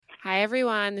Hi,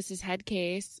 everyone. This is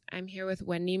Headcase. I'm here with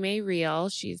Wendy May Reel.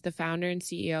 She's the founder and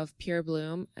CEO of Pure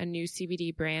Bloom, a new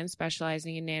CBD brand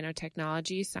specializing in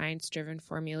nanotechnology, science-driven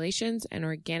formulations, and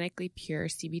organically pure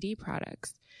CBD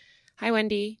products. Hi,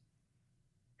 Wendy.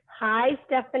 Hi,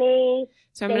 Stephanie.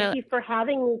 Thank you for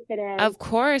having me today. Of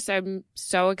course. I'm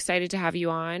so excited to have you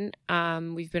on.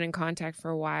 We've been in contact for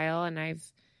a while, and I've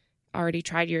already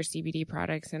tried your CBD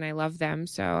products, and I love them.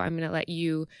 So I'm going to let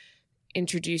you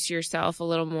introduce yourself a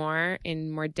little more in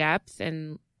more depth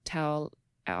and tell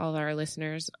all our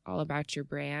listeners all about your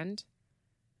brand.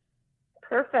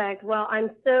 Perfect. Well, I'm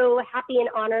so happy and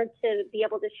honored to be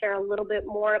able to share a little bit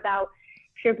more about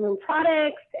Pure Bloom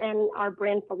products and our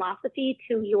brand philosophy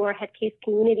to your Headcase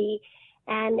community,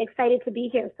 and excited to be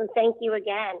here. So thank you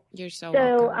again. You're so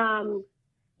welcome.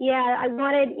 I'm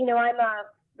a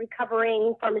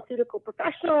recovering pharmaceutical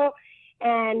professional.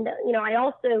 And, I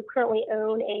also currently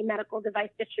own a medical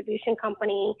device distribution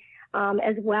company,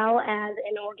 as well as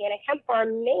an organic hemp farm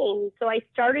in Maine. So I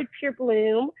started Pure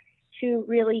Bloom to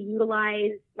really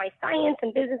utilize my science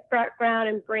and business background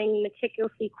and bring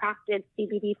meticulously crafted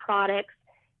CBD products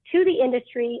to the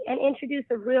industry and introduce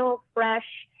a real fresh,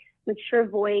 mature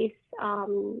voice,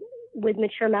 with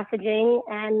mature messaging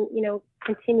and,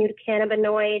 continued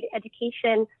cannabinoid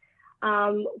education,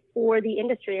 for the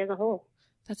industry as a whole.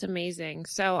 That's amazing.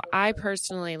 So I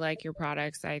personally like your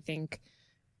products. I think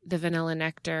the vanilla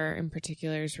nectar in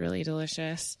particular is really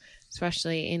delicious,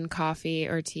 especially in coffee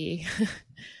or tea.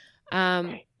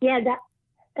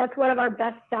 That's one of our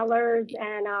best sellers,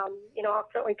 and I'll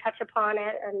certainly touch upon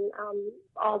it and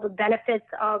all the benefits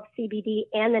of CBD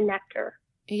and the nectar.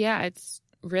 Yeah, it's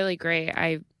really great.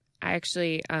 I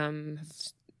actually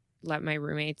let my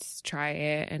roommates try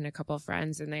it and a couple of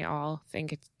friends, and they all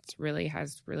think it really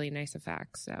has really nice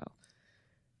effects. So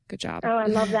good job. Oh, I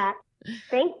love that.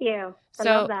 Thank you. I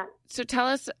love that. So tell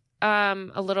us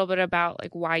a little bit about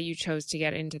why you chose to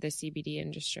get into the CBD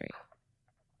industry.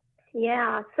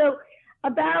 Yeah. So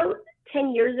about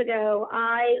 10 years ago,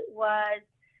 I was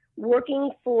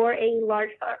working for a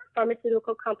large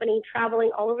pharmaceutical company,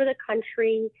 traveling all over the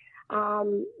country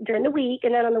during the week.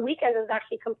 And then on the weekends, I was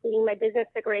actually completing my business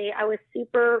degree. I was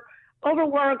super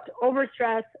overworked,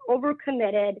 overstressed,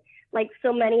 overcommitted, like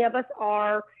so many of us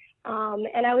are.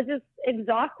 And I was just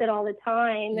exhausted all the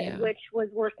time, which was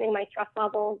worsening my stress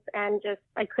levels, and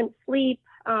I couldn't sleep.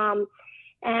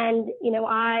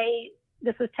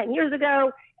 This was 10 years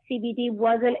ago. CBD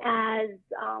wasn't as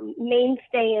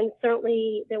mainstay, and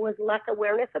certainly there was less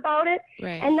awareness about it,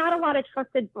 and not a lot of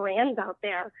trusted brands out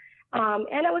there.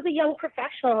 And I was a young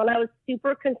professional, and I was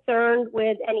super concerned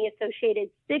with any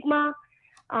associated stigma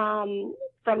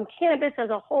from cannabis as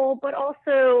a whole, but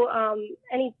also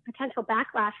any potential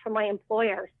backlash from my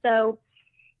employer. So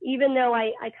even though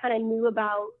I kind of knew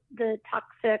about the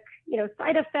toxic,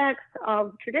 side effects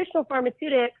of traditional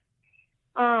pharmaceutics,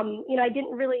 I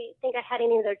didn't really think I had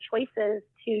any other choices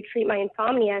to treat my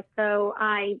insomnia. So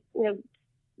I,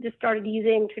 just started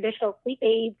using traditional sleep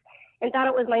aids and thought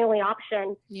it was my only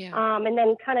option. And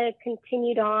then kind of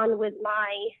continued on with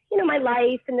my, my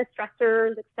life and the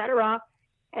stressors, et cetera.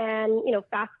 And,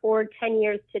 fast forward 10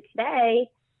 years to today,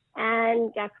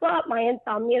 and guess what? My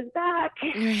insomnia is back,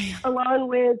 along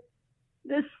with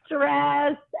the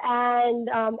stress and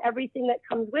everything that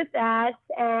comes with that.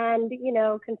 And,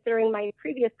 considering my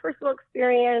previous personal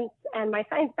experience and my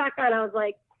science background, I was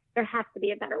like, there has to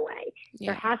be a better way.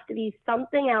 There has to be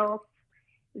something else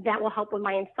that will help with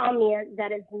my insomnia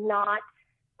that is not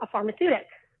a pharmaceutic.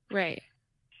 Right.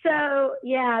 So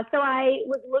I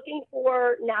was looking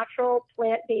for natural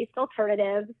plant-based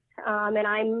alternatives, and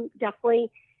I'm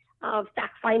definitely a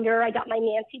fact finder. I got my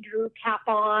Nancy Drew cap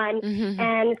on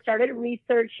and started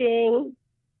researching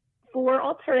for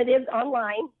alternatives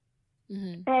online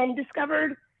and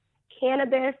discovered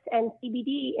cannabis and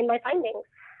CBD in my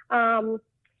findings.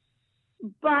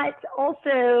 But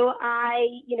also I,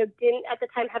 didn't at the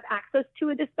time have access to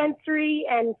a dispensary,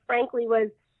 and frankly was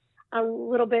a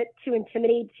little bit too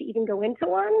intimidated to even go into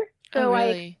one. So I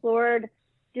explored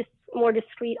just more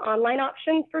discreet online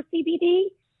options for CBD,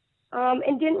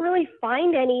 and didn't really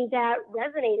find any that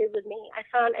resonated with me. I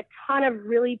found a ton of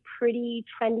really pretty,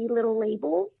 trendy little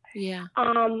labels.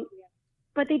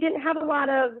 But they didn't have a lot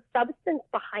of substance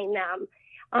behind them.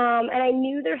 And I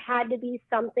knew there had to be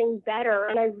something better.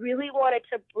 And I really wanted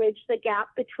to bridge the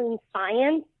gap between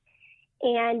science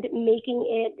and making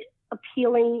it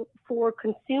appealing for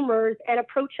consumers and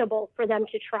approachable for them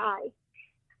to try.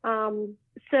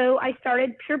 So I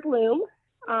started Pure Bloom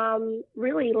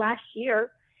really last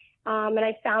year. And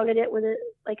I founded it with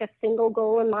a single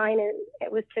goal in mind, and it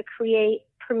was to create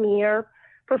premier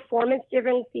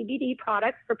performance-driven CBD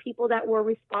products for people that were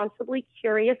responsibly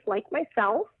curious like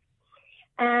myself.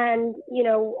 And,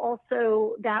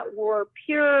 also that were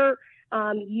pure,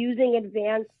 using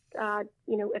advanced,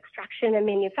 extraction and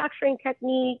manufacturing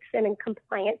techniques and in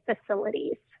compliant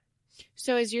facilities.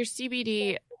 So is your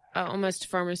CBD almost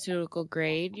pharmaceutical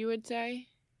grade, you would say?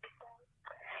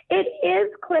 It is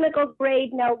clinical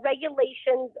grade. Now,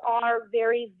 regulations are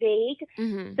very vague.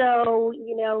 Mm-hmm. So,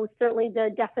 certainly the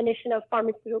definition of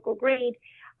pharmaceutical grade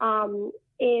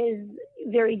is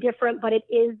very different, but it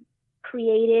is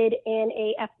created in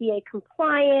a FDA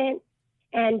compliant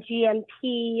and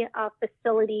GMP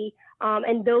facility.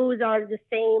 And those are the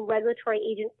same regulatory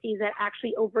agencies that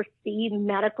actually oversee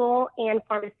medical and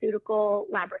pharmaceutical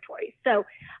laboratories. So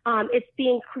it's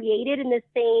being created with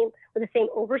the same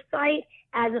oversight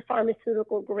as a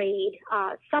pharmaceutical grade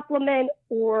supplement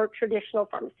or traditional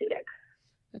pharmaceutic.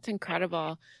 That's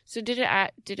incredible. So did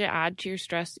it add to your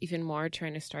stress even more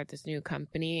trying to start this new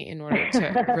company in order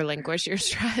to relinquish your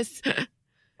stress?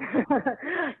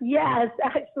 Yes,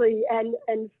 actually. And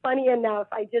funny enough,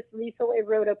 I just recently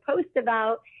wrote a post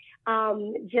about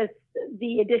just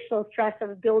the additional stress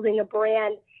of building a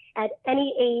brand at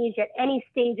any age, at any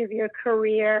stage of your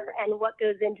career, and what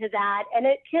goes into that. And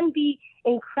it can be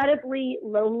incredibly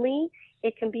lonely.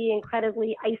 It can be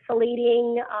incredibly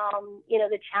isolating,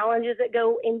 the challenges that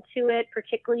go into it,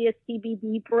 particularly a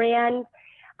CBD brand.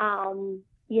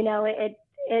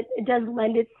 It does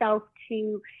lend itself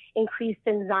to increased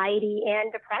anxiety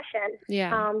and depression.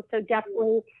 Yeah. So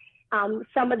definitely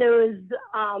some of those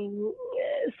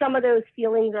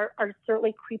feelings are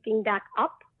certainly creeping back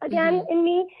up again in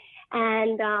me.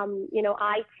 And,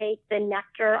 I take the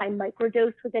nectar. I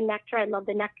microdose with the nectar. I love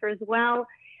the nectar as well.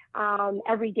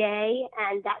 Every day,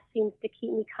 and that seems to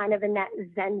keep me kind of in that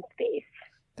Zen space.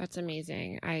 That's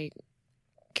amazing. I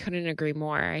couldn't agree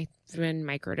more. I've been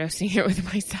microdosing it with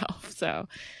myself. So,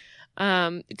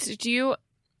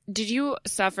 did you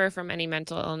suffer from any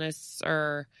mental illness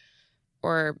or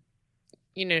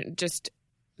just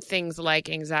things like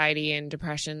anxiety and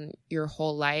depression your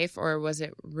whole life, or was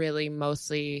it really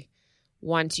mostly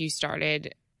once you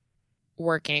started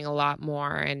working a lot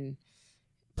more and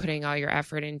putting all your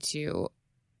effort into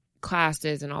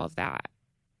classes and all of that?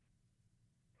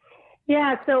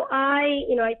 Yeah, so I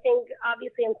think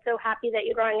obviously I'm so happy that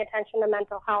you're drawing attention to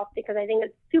mental health, because I think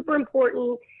it's super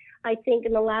important. I think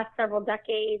in the last several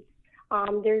decades,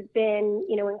 there's been,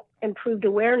 improved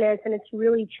awareness, and it's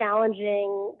really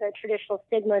challenging the traditional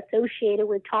stigma associated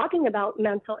with talking about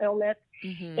mental illness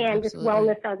and just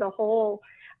wellness as a whole.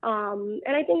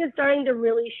 And I think it's starting to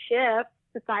really shift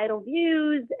societal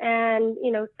views and,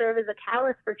 serve as a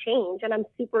catalyst for change. And I'm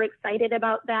super excited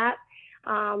about that.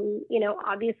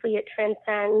 Obviously it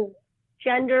transcends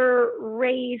gender,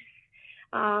 race,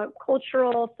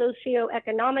 cultural,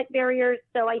 socioeconomic barriers.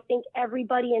 So I think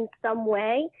everybody in some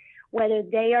way, whether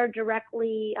they are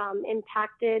directly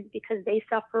impacted because they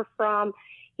suffer from,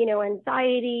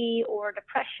 anxiety or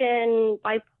depression,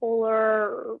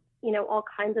 bipolar, all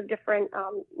kinds of different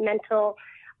mental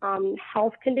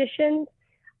health conditions,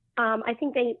 I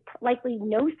think they likely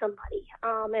know somebody,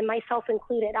 and myself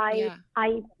included.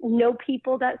 I know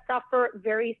people that suffer at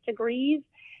various degrees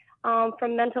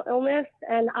from mental illness,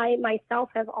 and I myself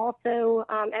have also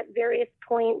at various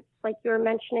points, like you were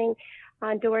mentioning,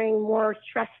 during more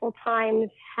stressful times,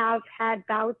 have had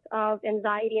bouts of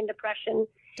anxiety and depression.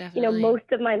 Definitely.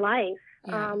 Most of my life.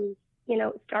 Yeah.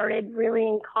 Started really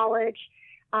in college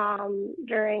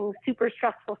during super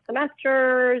stressful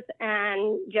semesters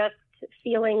and just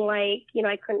feeling like,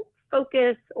 I couldn't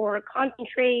focus or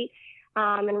concentrate,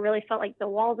 and really felt like the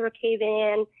walls were caving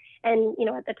in. And,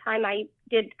 at the time I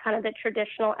did kind of the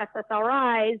traditional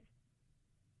SSRIs,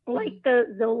 like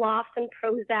the Zoloft and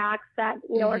Prozac that,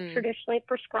 are traditionally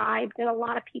prescribed and a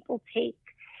lot of people take.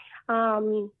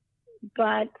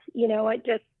 But, it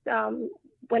just,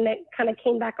 when it kind of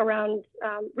came back around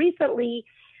recently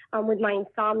with my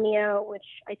insomnia, which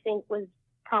I think was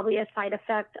probably a side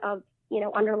effect of,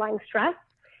 underlying stress,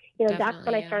 that's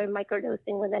when I started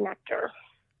microdosing with the nectar.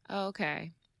 Oh,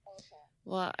 okay.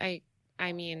 Well, I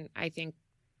think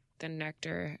the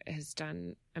nectar has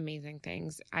done amazing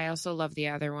things. I also love the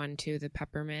other one too, the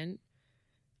peppermint.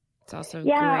 It's also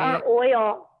great. Our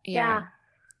oil. Yeah.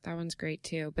 That one's great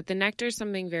too. But the nectar is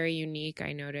something very unique,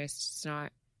 I noticed. It's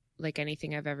not like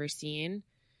anything I've ever seen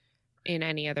in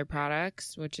any other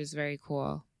products, which is very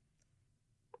cool.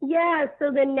 Yeah,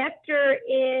 so the nectar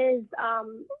is,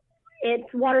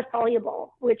 it's water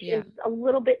soluble, which is a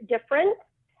little bit different.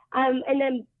 And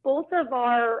then both of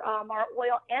our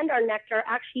oil and our nectar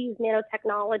actually use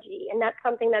nanotechnology, and that's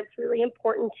something that's really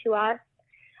important to us.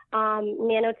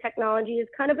 nanotechnology is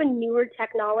kind of a newer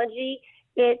technology.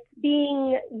 It's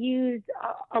being used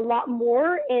a lot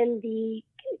more in the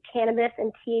cannabis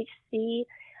and THC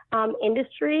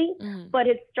industry, but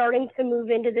it's starting to move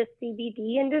into the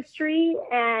CBD industry.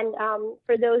 And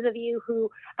for those of you who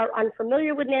are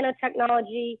unfamiliar with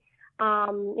nanotechnology,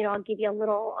 I'll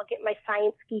get my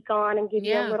science geek on and give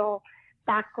you a little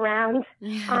background.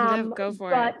 Go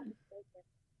for it.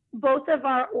 Both of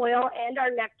our oil and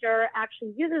our nectar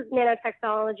actually uses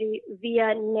nanotechnology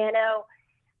via nano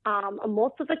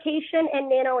emulsification and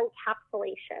nano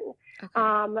encapsulation.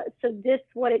 Okay. So this,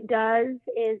 what it does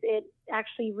is it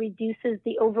actually reduces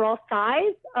the overall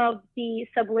size of the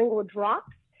sublingual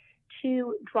drops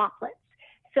to droplets.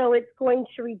 So it's going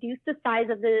to reduce the size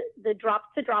of the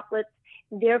drops to droplets,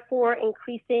 therefore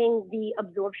increasing the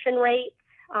absorption rate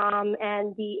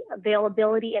and the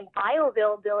availability and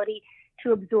bioavailability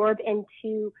to absorb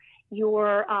into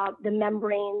your the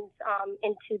membranes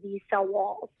into the cell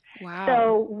walls. Wow.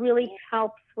 So really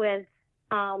helps with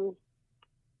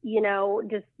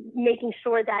just making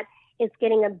sure that it's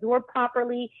getting absorbed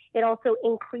properly. It also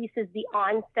increases the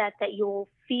onset that you'll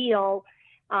feel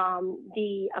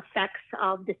the effects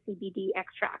of the CBD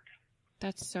extract.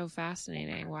 That's so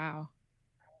fascinating. Wow.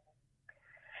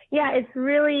 Yeah, it's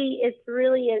really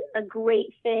a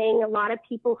great thing. A lot of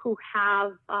people who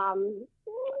have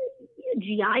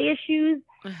GI issues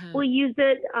will use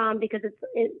it because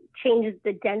it changes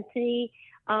the density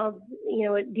of,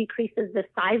 it decreases the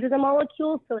size of the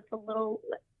molecule, so it's a little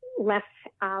less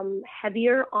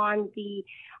heavier on the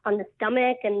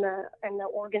stomach and the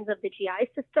organs of the GI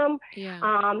system. Yeah.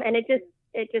 And it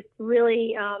just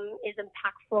really is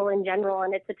impactful in general,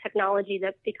 and it's a technology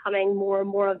that's becoming more and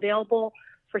more available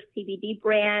for CBD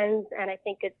brands, and I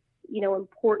think it's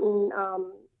important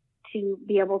to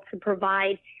be able to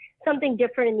provide something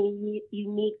different and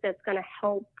unique that's going to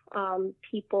help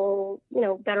people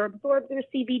better absorb their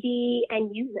CBD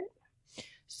and use it.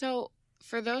 So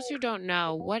for those who don't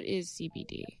know, what is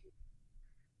CBD?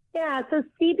 Yeah, so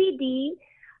CBD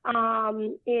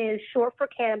is short for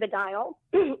cannabidiol.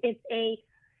 It's a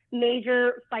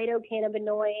major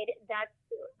phytocannabinoid that's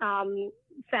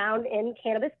found in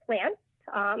cannabis plants.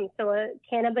 So a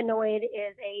cannabinoid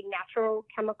is a natural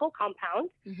chemical compound.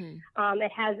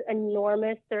 It has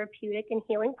enormous therapeutic and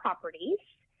healing properties.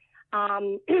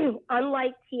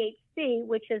 Unlike THC,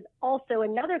 which is also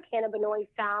another cannabinoid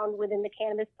found within the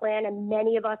cannabis plant, and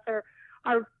many of us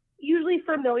are usually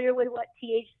familiar with what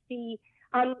THC is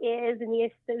and the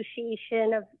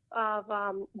association of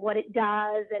what it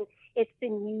does, and it's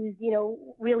been used,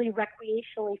 really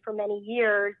recreationally for many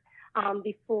years.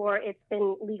 Before it's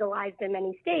been legalized in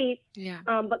many states. Yeah.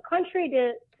 But contrary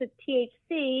to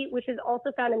THC, which is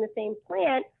also found in the same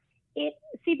plant,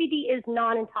 CBD is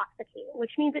non-intoxicating,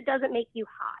 which means it doesn't make you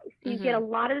high. So you get a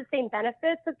lot of the same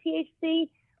benefits of THC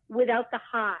without the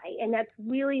high. And that's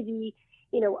really the,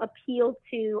 appeal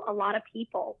to a lot of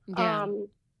people. Yeah.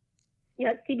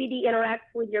 CBD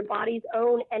interacts with your body's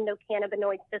own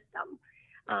endocannabinoid system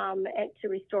and to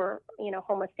restore,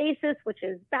 homeostasis, which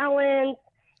is balance.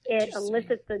 It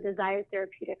elicits the desired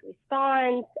therapeutic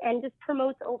response and just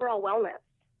promotes overall wellness.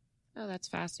 Oh, that's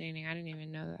fascinating. I didn't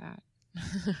even know that.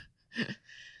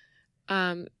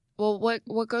 Well,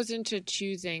 what goes into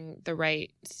choosing the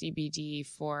right CBD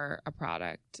for a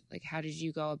product? Like, how did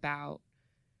you go about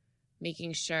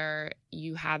making sure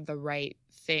you had the right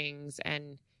things?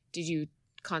 And did you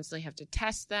constantly have to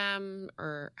test them,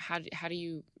 or how do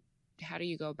you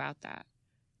go about that?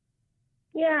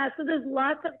 Yeah, so there's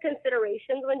lots of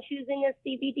considerations when choosing a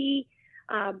CBD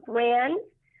brand,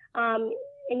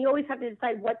 and you always have to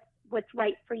decide what's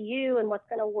right for you and what's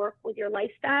going to work with your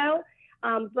lifestyle.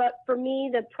 But for me,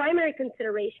 the primary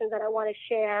considerations that I want to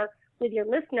share with your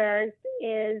listeners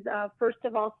is, first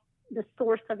of all, the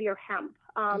source of your hemp.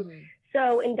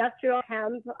 So industrial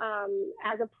hemp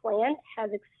as a plant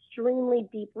has extremely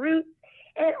deep roots,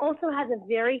 and it also has a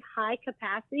very high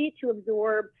capacity to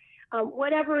absorb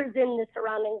whatever is in the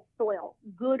surrounding soil,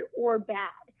 good or bad.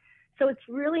 So it's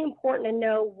really important to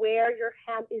know where your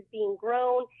hemp is being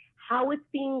grown, how it's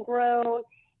being grown,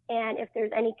 and if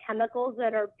there's any chemicals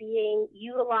that are being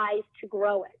utilized to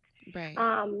grow it. Right.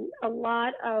 A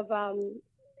lot of,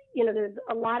 there's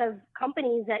a lot of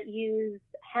companies that use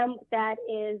hemp that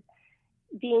is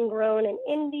being grown in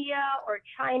India or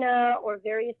China or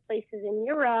various places in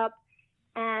Europe,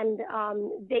 and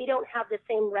they don't have the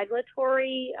same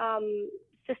regulatory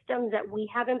systems that we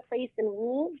have in place and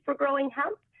rules for growing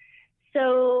hemp.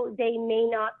 So they may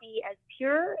not be as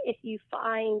pure if you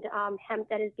find hemp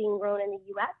that is being grown in the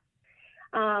U.S.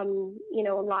 A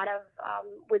lot of,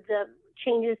 with the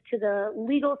changes to the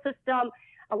legal system,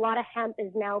 a lot of hemp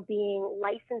is now being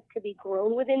licensed to be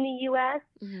grown within the U.S.,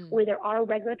 where there are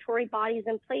regulatory bodies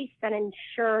in place that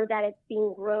ensure that it's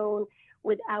being grown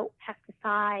without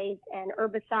pesticides and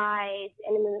herbicides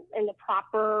and in the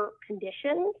proper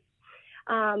conditions.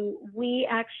 We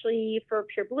actually, for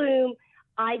Pure Bloom,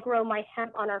 I grow my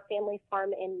hemp on our family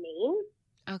farm in Maine.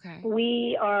 Okay.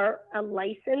 We are a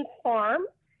licensed farm.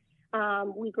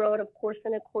 We grow it, of course,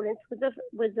 in accordance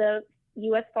with the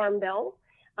U.S. Farm Bill.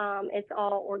 It's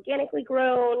all organically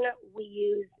grown. We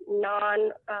use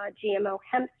non-GMO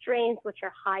hemp strains, which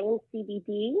are high in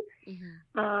CBD.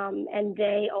 And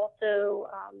they also,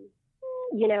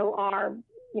 are,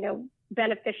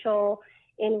 beneficial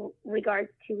in regards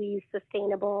to these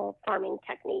sustainable farming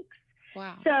techniques.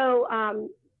 Wow. So,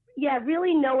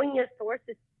 really knowing your source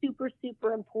is super,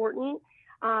 super important.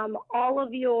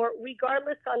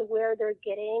 Regardless on where they're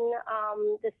getting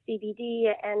the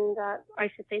CBD and I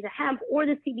should say the hemp or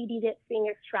the CBD that's being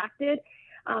extracted,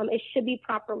 it should be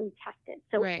properly tested.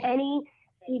 So any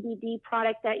CBD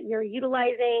product that you're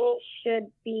utilizing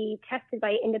should be tested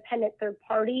by an independent third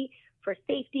party for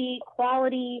safety,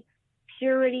 quality,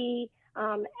 purity.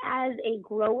 As a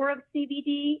grower of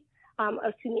CBD,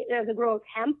 as a grower of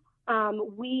hemp,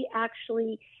 we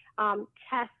actually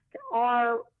test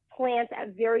our plants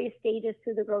at various stages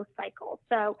through the growth cycle.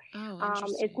 So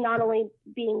it's not only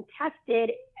being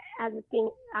tested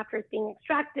after it's being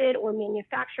extracted or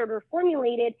manufactured or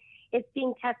formulated, it's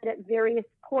being tested at various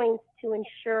points to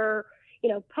ensure,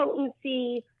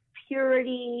 potency,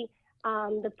 purity,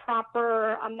 the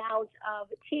proper amount of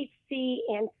THC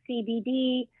and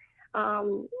CBD.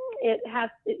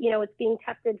 It's being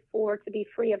tested to be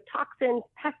free of toxins,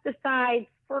 pesticides,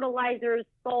 fertilizers,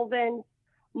 solvents,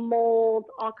 mold,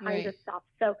 all kinds of stuff.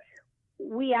 So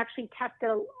we actually test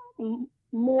it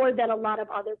more than a lot of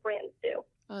other brands do.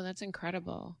 Oh, that's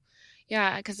incredible.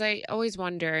 Yeah, because I always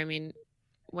wonder,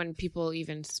 when people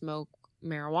even smoke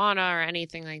marijuana or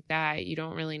anything like that, you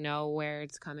don't really know where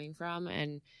it's coming from.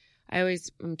 And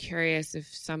I'm curious if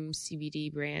some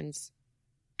CBD brands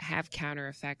have counter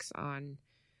effects on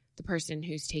the person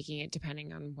who's taking it,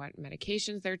 depending on what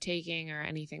medications they're taking or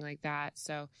anything like that.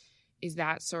 So is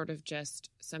that sort of just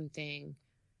something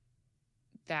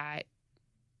that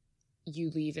you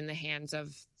leave in the hands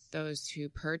of those who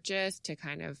purchase to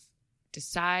kind of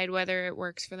decide whether it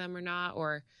works for them or not?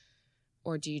 Or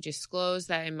do you disclose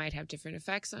that it might have different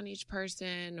effects on each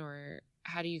person? Or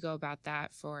how do you go about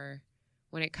that for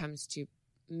when it comes to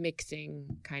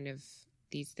mixing kind of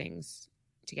these things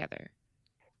together?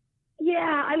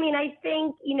 Yeah, I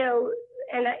think,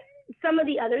 some of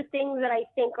the other things that I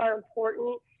think are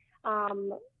important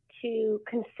to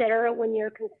consider when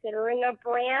you're considering a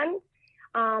brand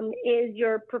is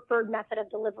your preferred method of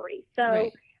delivery.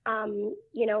 So,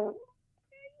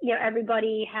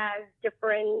 everybody has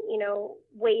different,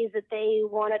 ways that they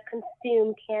want to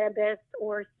consume cannabis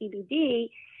or CBD,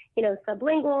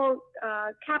 sublingual,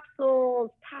 capsules,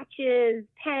 patches,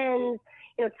 pens,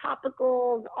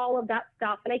 topicals, all of that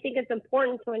stuff. And I think it's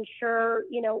important to ensure,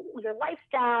 your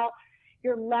lifestyle,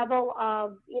 your level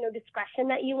of, discretion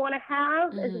that you want to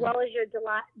have, as well as your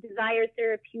desired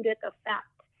therapeutic effect.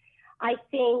 I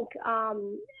think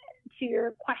to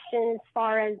your question, as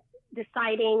far as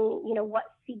deciding, what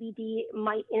CBD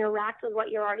might interact with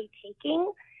what you're already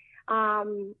taking,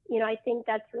 I think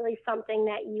that's really something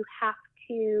that you have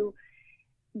to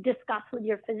discuss with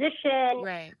your physician.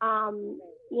 Right.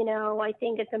 I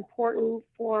think it's important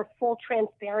for full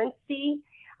transparency.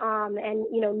 And,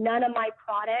 none of my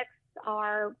products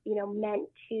are, meant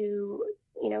to,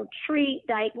 treat,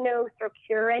 diagnose, or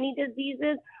cure any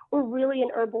diseases. We're really an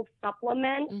herbal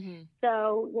supplement.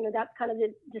 So, that's kind of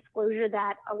the disclosure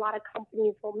that a lot of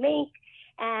companies will make.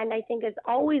 And I think it's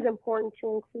always important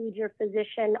to include your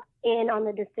physician in on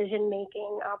the decision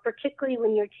making, particularly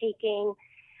when you're taking,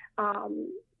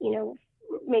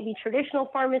 maybe traditional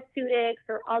pharmaceutics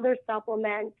or other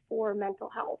supplements for mental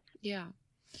health. Yeah.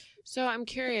 So I'm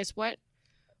curious, what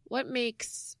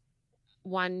makes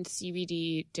one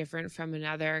CBD different from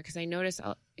another? Because I noticed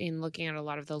in looking at a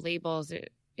lot of the labels,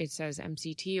 it says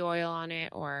MCT oil on it,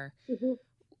 or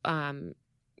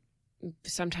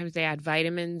sometimes they add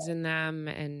vitamins in them,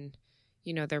 and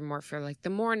they're more for like the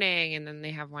morning, and then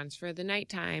they have ones for the night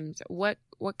times. What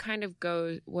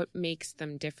makes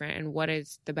them different, and what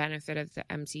is the benefit of the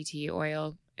MCT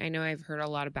oil? I know I've heard a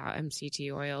lot about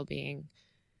MCT oil being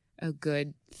a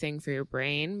good thing for your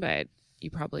brain, but you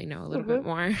probably know a little bit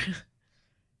more.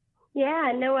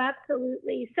 Yeah, no,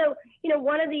 absolutely. So,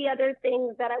 one of the other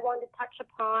things that I wanted to touch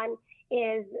upon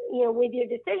is, with your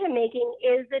decision making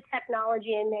is the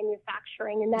technology and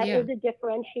manufacturing, and that is a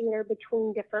differentiator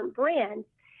between different brands.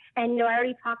 And, I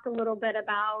already talked a little bit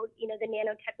about, the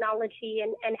nanotechnology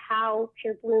and how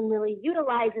Pure Bloom really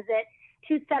utilizes it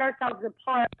to set ourselves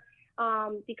apart,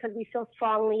 because we feel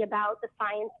strongly about the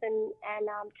science and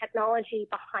technology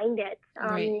behind it,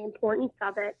 the importance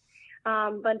of it.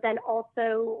 But then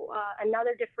also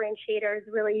another differentiator is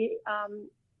really,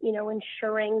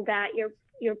 ensuring that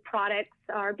your products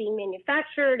are being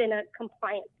manufactured in a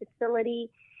compliant facility.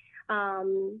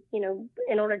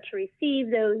 In order to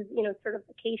receive those,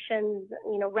 certifications,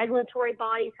 regulatory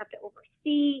bodies have to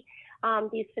oversee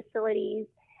these facilities.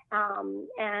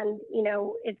 And,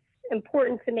 it's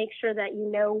important to make sure that you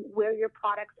know where your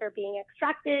products are being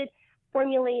extracted,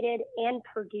 formulated, and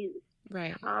produced.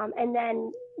 Right. And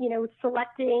then,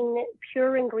 selecting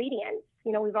pure ingredients.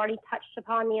 We've already touched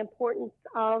upon the importance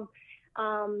of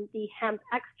the hemp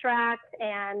extract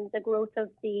and the growth of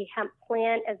the hemp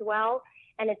plant as well.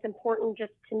 And it's important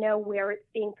just to know where it's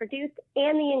being produced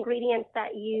and the ingredients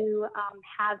that you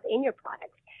have in your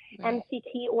product. Right.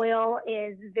 MCT oil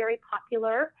is very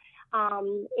popular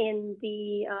in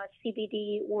the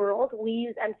CBD world. We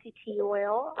use MCT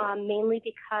oil mainly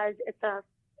because it's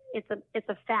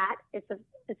a fat. It's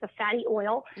a fatty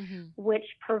oil, which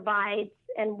provides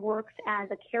and works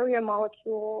as a carrier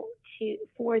molecule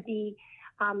for the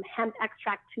hemp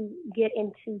extract to get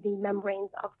into the membranes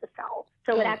of the cells.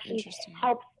 So it actually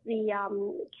helps the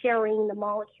carrying the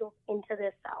molecules into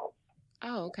the cells.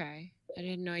 Oh, okay. I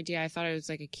had no idea. I thought it was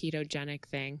like a ketogenic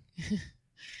thing.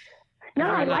 No,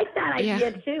 I like that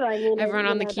idea too. I mean, everyone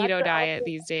on the keto diet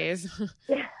these days.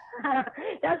 Yeah.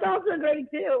 That's also great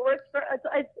too. It works for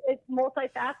it's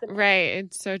multifaceted. Right.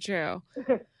 It's so true.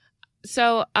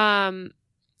 So,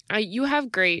 you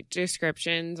have great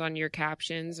descriptions on your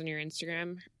captions on your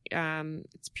Instagram.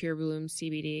 It's Pure Bloom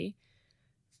CBD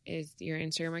is your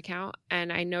Instagram account.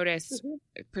 And I noticed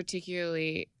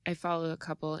particularly, I follow a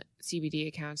couple CBD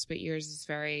accounts, but yours is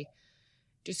very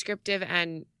descriptive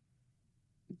and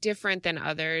different than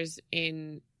others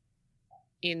in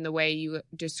the way you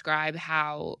describe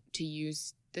how to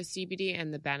use the CBD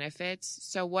and the benefits.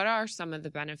 So what are some of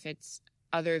the benefits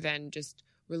other than just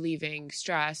relieving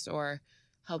stress or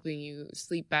helping you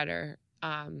sleep better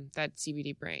that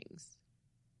CBD brings?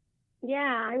 Yeah,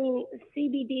 I mean,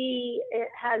 CBD, it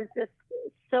has just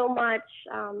so much,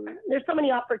 there's so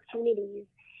many opportunities.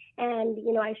 And,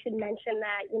 I should mention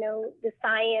that, the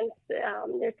science,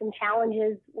 there's some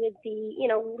challenges with the,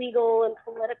 legal and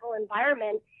political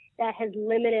environment that has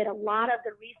limited a lot of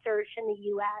the research in the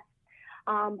U.S.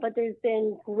 But there's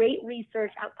been great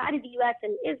research outside of the U.S.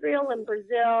 in Israel and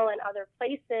Brazil and other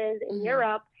places in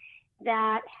Europe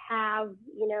that have,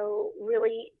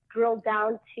 really drilled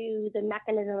down to the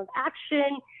mechanism of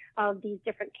action of these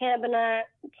different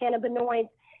cannabinoids,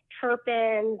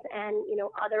 terpenes, and,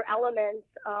 other elements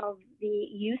of the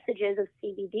usages of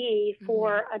CBD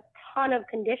for a ton of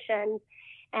conditions.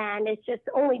 And it's just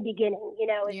only beginning,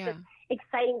 it's just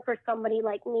exciting for somebody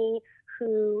like me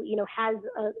who, has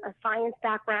a science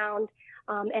background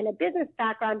and a business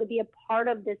background to be a part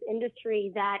of this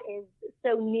industry that is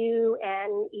so new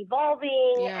and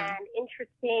evolving and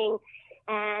interesting.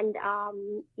 And,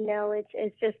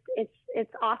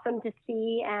 it's awesome to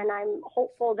see. And I'm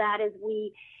hopeful that as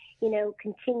we,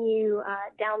 continue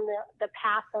down the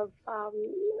path of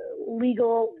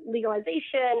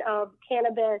legalization of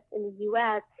cannabis in the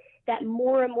U.S., that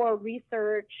more and more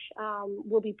research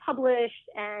will be published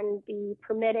and be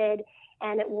permitted,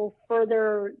 and it will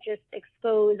further just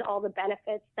expose all the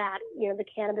benefits that, the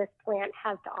cannabis plant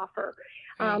has to offer.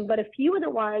 But a few of the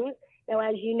ones,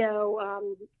 as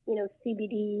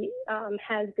CBD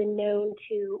has been known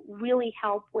to really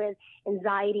help with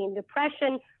anxiety and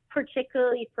depression,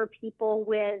 particularly for people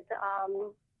with,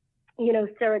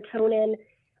 serotonin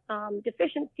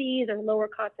deficiencies or lower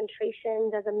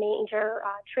concentrations as a major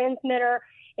transmitter.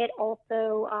 It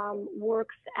also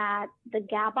works at the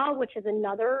GABA, which is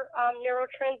another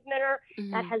neurotransmitter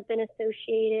that has been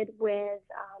associated with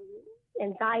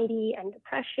anxiety and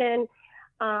depression.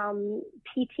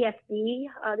 PTSD,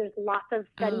 there's lots of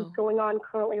studies going on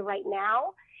currently right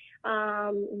now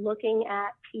looking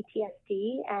at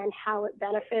PTSD and how it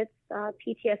benefits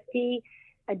PTSD,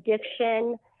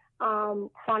 addiction,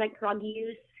 chronic drug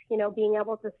use, being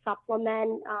able to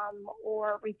supplement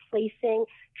or replacing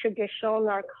traditional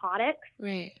narcotics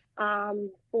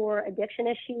for addiction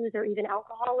issues or even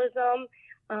alcoholism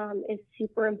is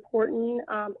super important.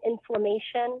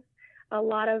 Inflammation. A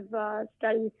lot of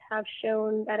studies have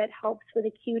shown that it helps with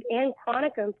acute and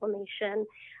chronic inflammation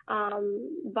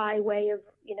by way of,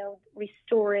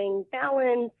 restoring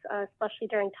balance, especially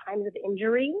during times of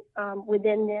injury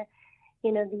within the,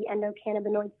 the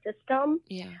endocannabinoid system.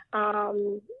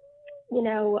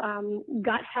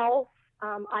 gut health,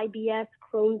 IBS,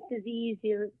 Crohn's disease.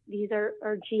 These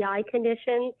are GI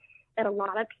conditions that a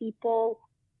lot of people,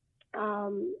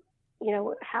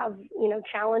 have,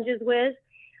 challenges with.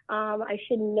 I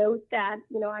should note that,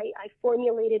 I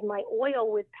formulated my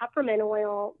oil with peppermint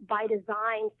oil by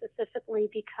design specifically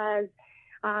because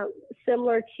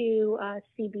similar to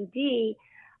CBD,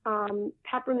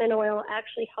 peppermint oil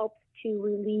actually helps to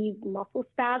relieve muscle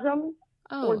spasms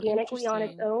organically on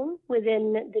its own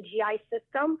within the GI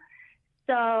system.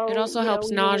 So it also helps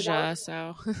nausea.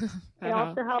 It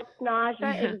also helps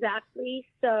nausea, exactly.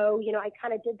 So, I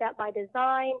kind of did that by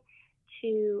design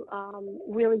to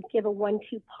really give a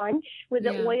 1-2 punch with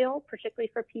the oil, particularly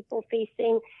for people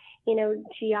facing,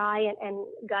 GI and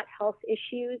gut health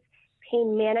issues,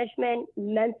 pain management,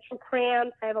 menstrual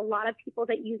cramps. I have a lot of people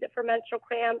that use it for menstrual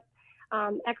cramps,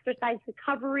 exercise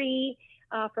recovery,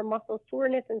 for muscle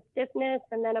soreness and stiffness.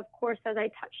 And then, of course, as I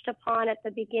touched upon at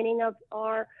the beginning of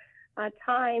our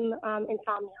time,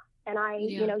 insomnia. And I,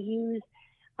 use,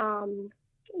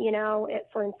 it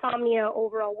for insomnia,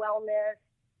 overall wellness,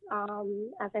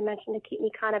 as I mentioned, to keep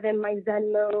me kind of in my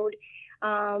Zen mode.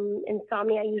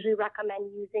 Insomnia, I usually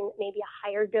recommend using maybe a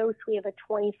higher dose. We have a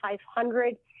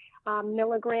 2,500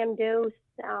 milligram dose,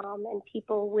 and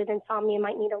people with insomnia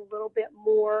might need a little bit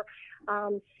more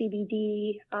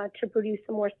CBD to produce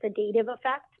a more sedative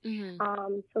effect.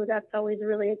 Mm-hmm. So that's always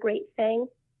really a great thing.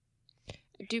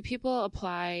 Do people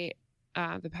apply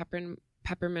the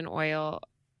peppermint oil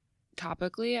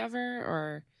topically ever,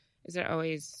 or is it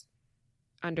always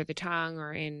under the tongue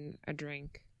or in a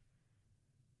drink?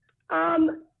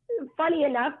 Funny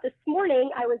enough, this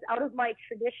morning I was out of my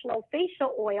traditional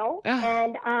facial oil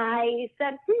and I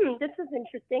said, this is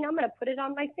interesting. I'm going to put it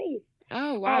on my face.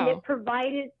 Oh, wow. And it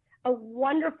provided a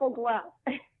wonderful glow.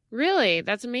 Really?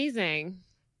 That's amazing.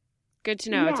 Good to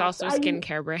know. Yes, it's also a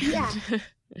skincare brand. Yeah,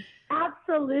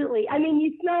 absolutely. I mean,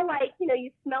 you smell like,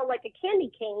 you smell like a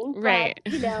candy cane. Right.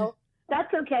 But,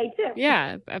 that's okay too.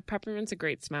 Yeah. Peppermint's a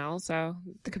great smell, so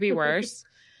it could be worse.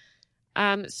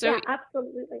 Yeah,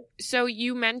 absolutely. So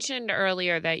you mentioned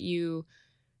earlier that you,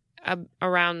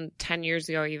 around 10 years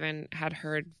ago even, had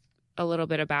heard a little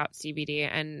bit about CBD.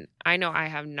 And I know I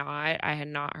had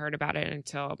not heard about it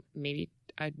until maybe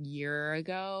a year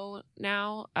ago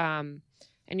now. And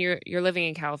you're living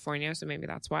in California, so maybe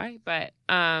that's why. But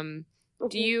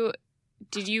did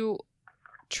you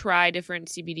try different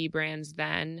CBD brands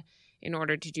then in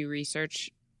order to do research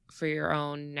for your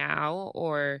own now?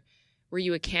 Or were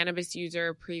you a cannabis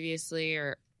user previously,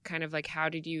 or kind of like how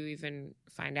did you even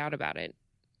find out about it?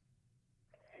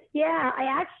 Yeah, I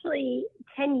actually,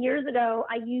 10 years ago,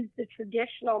 I used the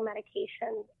traditional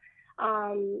medications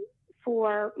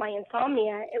for my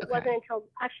insomnia. It wasn't until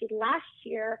actually last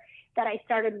year that I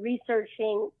started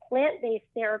researching plant-based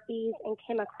therapies and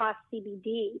came across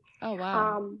CBD. Oh,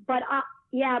 wow. But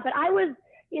I was,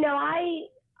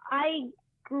 I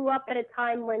grew up at a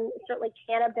time when certainly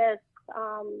cannabis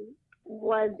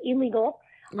was illegal.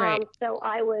 Right. So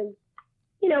I was,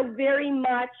 very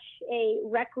much a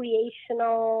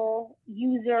recreational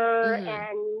user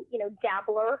and,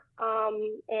 dabbler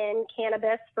in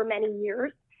cannabis for many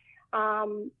years.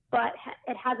 But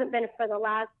it hasn't been for the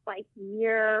last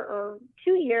year or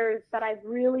 2 years that I've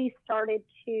really started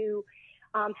to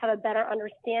have a better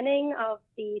understanding of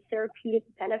the therapeutic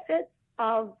benefits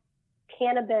of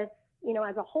cannabis,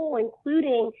 as a whole,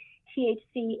 including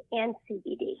THC and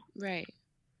CBD. Right.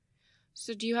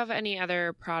 So do you have any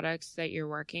other products that you're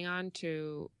working on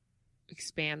to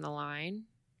expand the line?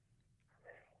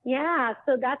 Yeah,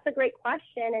 so that's a great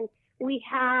question. And we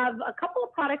have a couple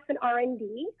of products in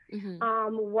R&D,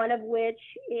 one of which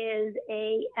is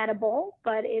a edible,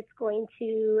 but it's going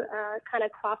to kind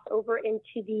of cross over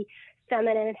into the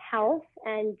feminine health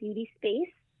and beauty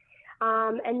space.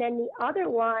 And then the other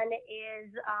one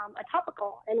is a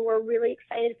topical, and we're really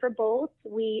excited for both.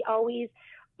 We always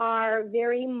are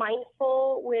very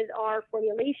mindful with our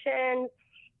formulations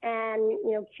and,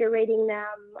 curating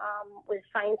them with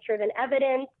science-driven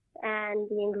evidence and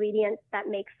the ingredients that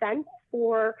make sense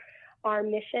for our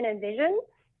mission and vision.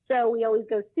 So we always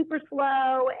go super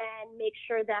slow and make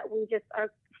sure that we just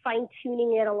are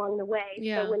fine-tuning it along the way.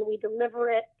 Yeah. So when we deliver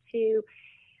it to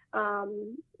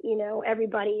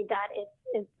everybody, that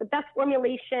it's the best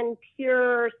formulation,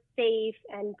 pure, safe,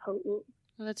 and potent.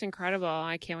 Well, that's incredible.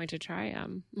 I can't wait to try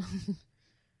them.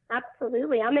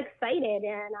 Absolutely. I'm excited,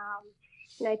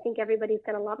 and I think everybody's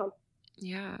going to love them.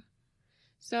 Yeah.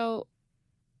 So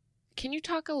can you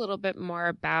talk a little bit more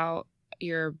about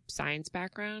your science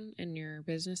background and your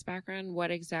business background?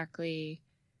 What exactly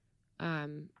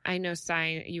I know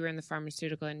you were in the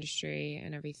pharmaceutical industry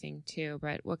and everything too,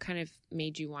 but what kind of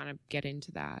made you want to get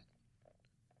into that?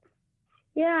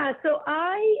 Yeah, so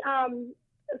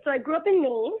I grew up in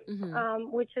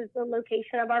Maine, which is the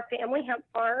location of our family hemp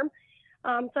farm.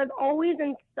 So I've always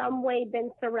in some way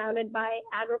been surrounded by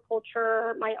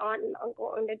agriculture. My aunt and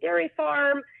uncle owned a dairy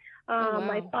farm. Wow.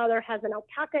 My father has an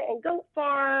alpaca and goat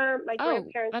farm. My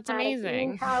grandparents that's had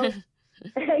amazing. a greenhouse.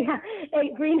 Yeah,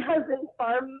 a greenhouse and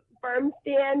farm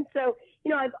stand. So,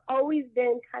 I've always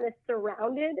been kind of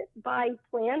surrounded by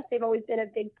plants. They've always been a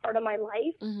big part of my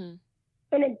life.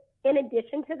 In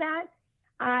addition to that,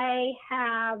 I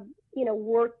have,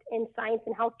 worked in science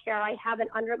and healthcare. I have an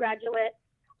undergraduate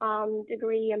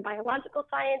degree in biological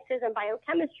sciences and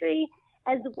biochemistry,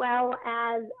 as well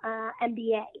as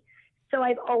MBA. So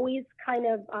I've always kind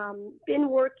of been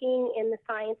working in the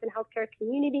science and healthcare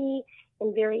community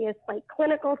in various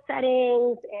clinical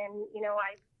settings, and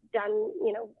I've done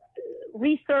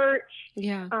research.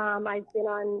 Yeah. I've been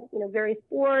on various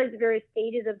boards, various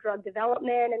stages of drug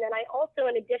development, and then I also,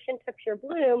 in addition to Pure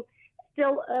Bloom,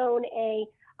 still own a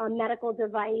medical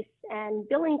device and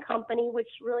billing company, which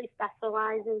really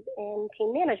specializes in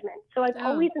pain management. So I've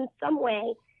always in some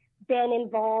way been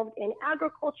involved in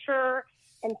agriculture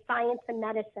and science and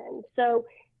medicine. So,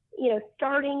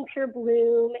 starting Pure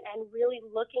Bloom and really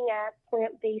looking at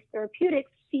plant-based therapeutics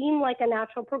seemed like a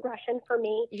natural progression for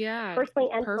me. Yeah, personally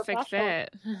and perfect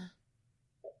fit.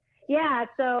 Yeah,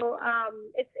 so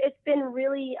it's been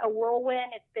really a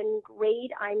whirlwind. It's been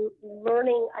great. I'm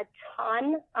learning a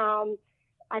ton.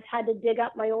 I've had to dig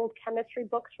up my old chemistry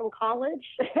books from college.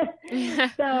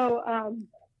 So,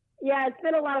 it's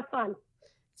been a lot of fun.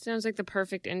 Sounds like the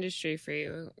perfect industry for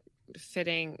you,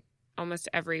 fitting almost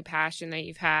every passion that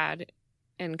you've had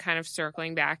and kind of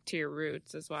circling back to your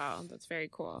roots as well. That's very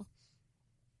cool.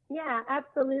 Yeah,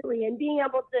 absolutely. And being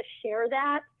able to share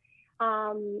that,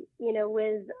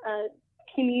 with a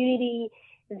community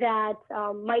that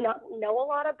might not know a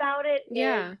lot about it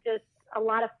is just a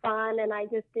lot of fun. And I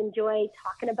just enjoy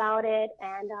talking about it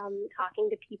and talking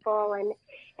to people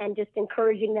and just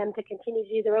encouraging them to continue to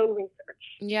do their own research.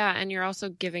 Yeah, and you're also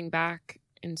giving back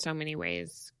in so many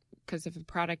ways, because if a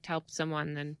product helps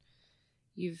someone, then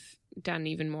you've done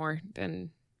even more than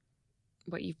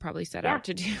what you've probably set out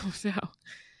to do. So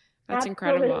that's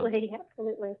incredible.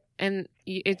 Absolutely. And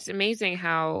it's amazing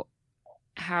how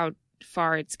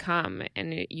far it's come.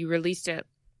 And you released it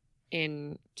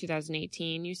in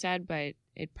 2018, you said, but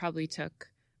it probably took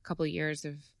a couple of years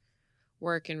of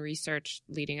work and research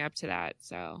leading up to that.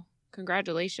 So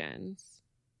congratulations.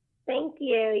 Thank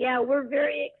you. Yeah, we're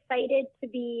very excited to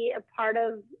be a part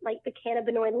of the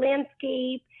cannabinoid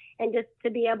landscape and just to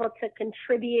be able to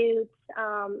contribute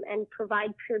and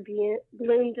provide Pure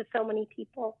Bloom to so many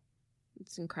people.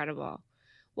 It's incredible.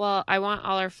 Well, I want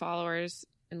all our followers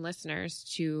and listeners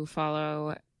to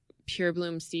follow Pure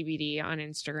Bloom CBD on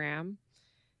Instagram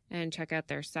and check out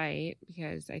their site,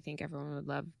 because I think everyone would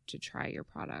love to try your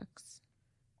products.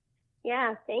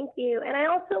 Yeah, thank you. And I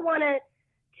also wanted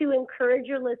to encourage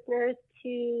your listeners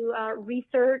to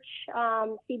research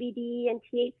CBD and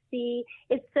THC.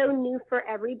 It's so new for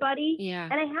everybody. Yeah.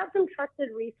 And I have some trusted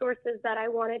resources that I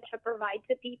wanted to provide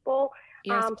to people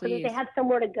yes, so that they have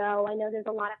somewhere to go. I know there's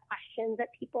a lot of questions that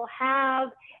people have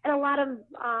and a lot of,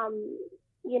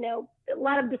 a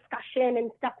lot of discussion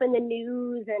and stuff in the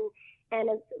news, and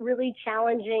it's really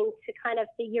challenging to kind of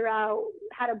figure out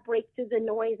how to break through the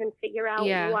noise and figure out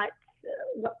what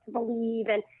to believe.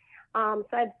 And so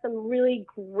I have some really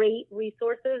great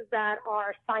resources that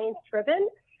are science-driven.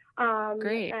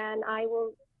 Great. And I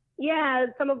will,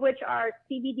 some of which are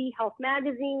CBD Health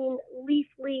Magazine,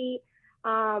 Leafly,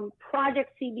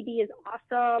 Project CBD is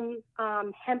awesome,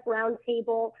 Hemp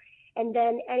Roundtable, and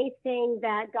then anything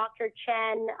that Dr.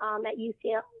 Chen at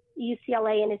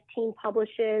UCLA and his team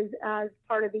publishes as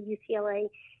part of the UCLA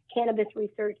Cannabis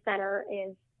Research Center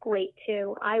is great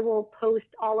too. I will post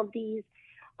all of these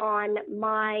on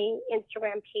my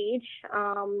Instagram page.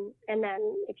 And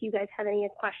then if you guys have any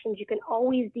questions, you can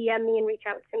always DM me and reach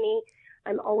out to me.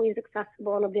 I'm always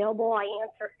accessible and available. I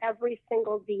answer every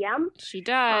single DM. She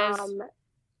does.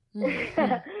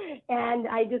 And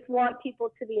I just want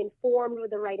people to be informed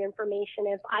with the right information.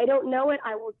 If I don't know it,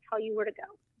 I will tell you where to go.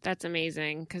 That's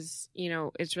amazing, because,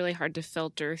 it's really hard to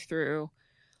filter through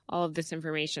all of this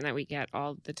information that we get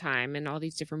all the time and all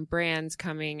these different brands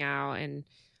coming out and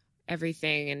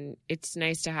everything. And it's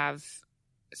nice to have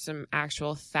some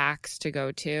actual facts to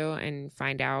go to and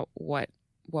find out what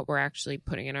we're actually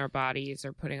putting in our bodies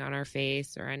or putting on our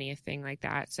face or anything like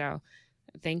that. So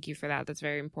thank you for that. That's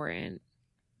very important.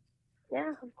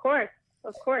 Yeah, of course.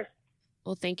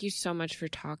 Well, thank you so much for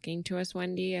talking to us,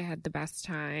 Wendy. I had the best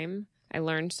time. I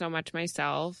learned so much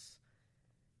myself.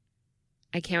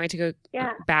 I can't wait to go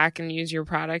back and use your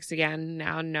products again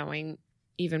now, knowing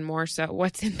even more so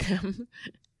what's in them.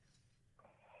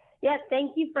 Yeah,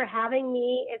 thank you for having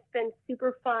me. It's been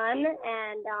super fun,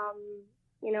 and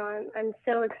I'm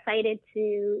so excited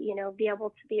to be able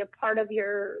to be a part of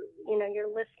your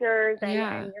listeners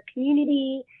and your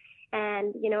community.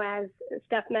 And as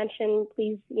Steph mentioned,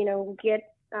 please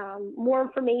get more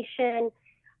information.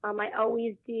 I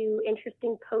always do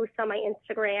interesting posts on my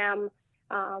Instagram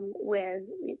with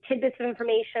tidbits of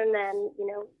information and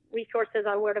resources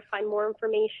on where to find more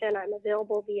information. I'm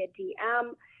available via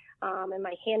DM. And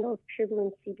my handle is Pure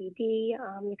Bloom CBD.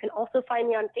 You can also find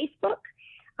me on Facebook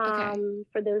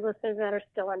for those listeners that are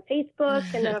still on Facebook.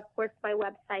 And then, of course, my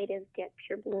website is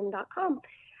getpurebloom.com.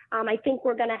 I think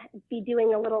we're going to be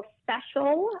doing a little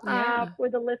special for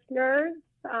the listeners.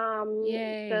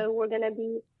 So we're going to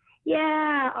be,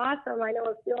 awesome. I know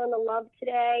I'm feeling the love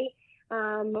today.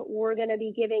 We're going to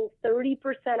be giving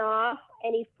 30% off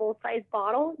any full-size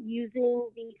bottle using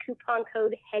the coupon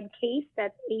code HEADCASE.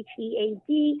 That's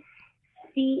HEADCASE.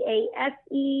 Please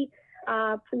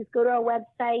go to our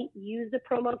website, use the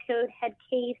promo code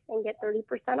HEADCASE, and get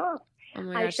 30% off. Oh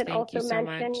my gosh, I should also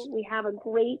mention we have a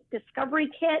great discovery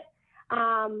kit,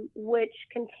 which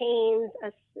contains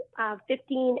a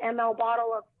 15 ml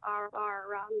bottle of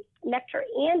our nectar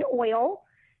and oil.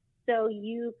 So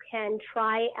you can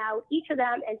try out each of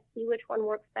them and see which one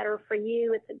works better for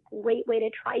you. It's a great way to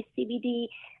try CBD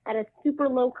at a super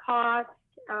low cost,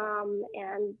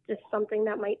 and just something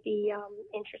that might be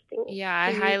interesting. Yeah,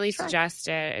 I highly suggest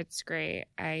it. It's great.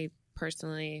 I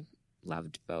personally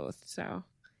loved both, so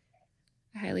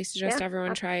I highly suggest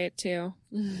everyone try it too.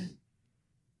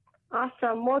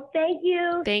 Awesome. Well, thank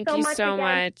you. Thank you so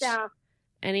much.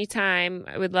 Anytime.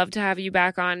 I would love to have you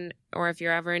back on, or if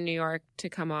you're ever in New York, to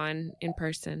come on in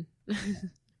person.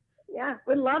 Yeah,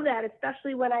 would love that,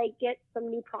 especially when I get some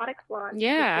new products launched.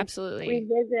 Yeah, absolutely.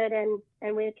 Revisit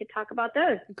and we could talk about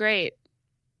those. Great.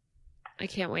 I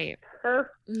can't wait. Awesome.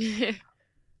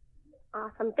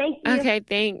 Thank you. Okay,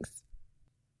 thanks.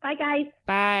 Bye, guys.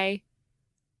 Bye.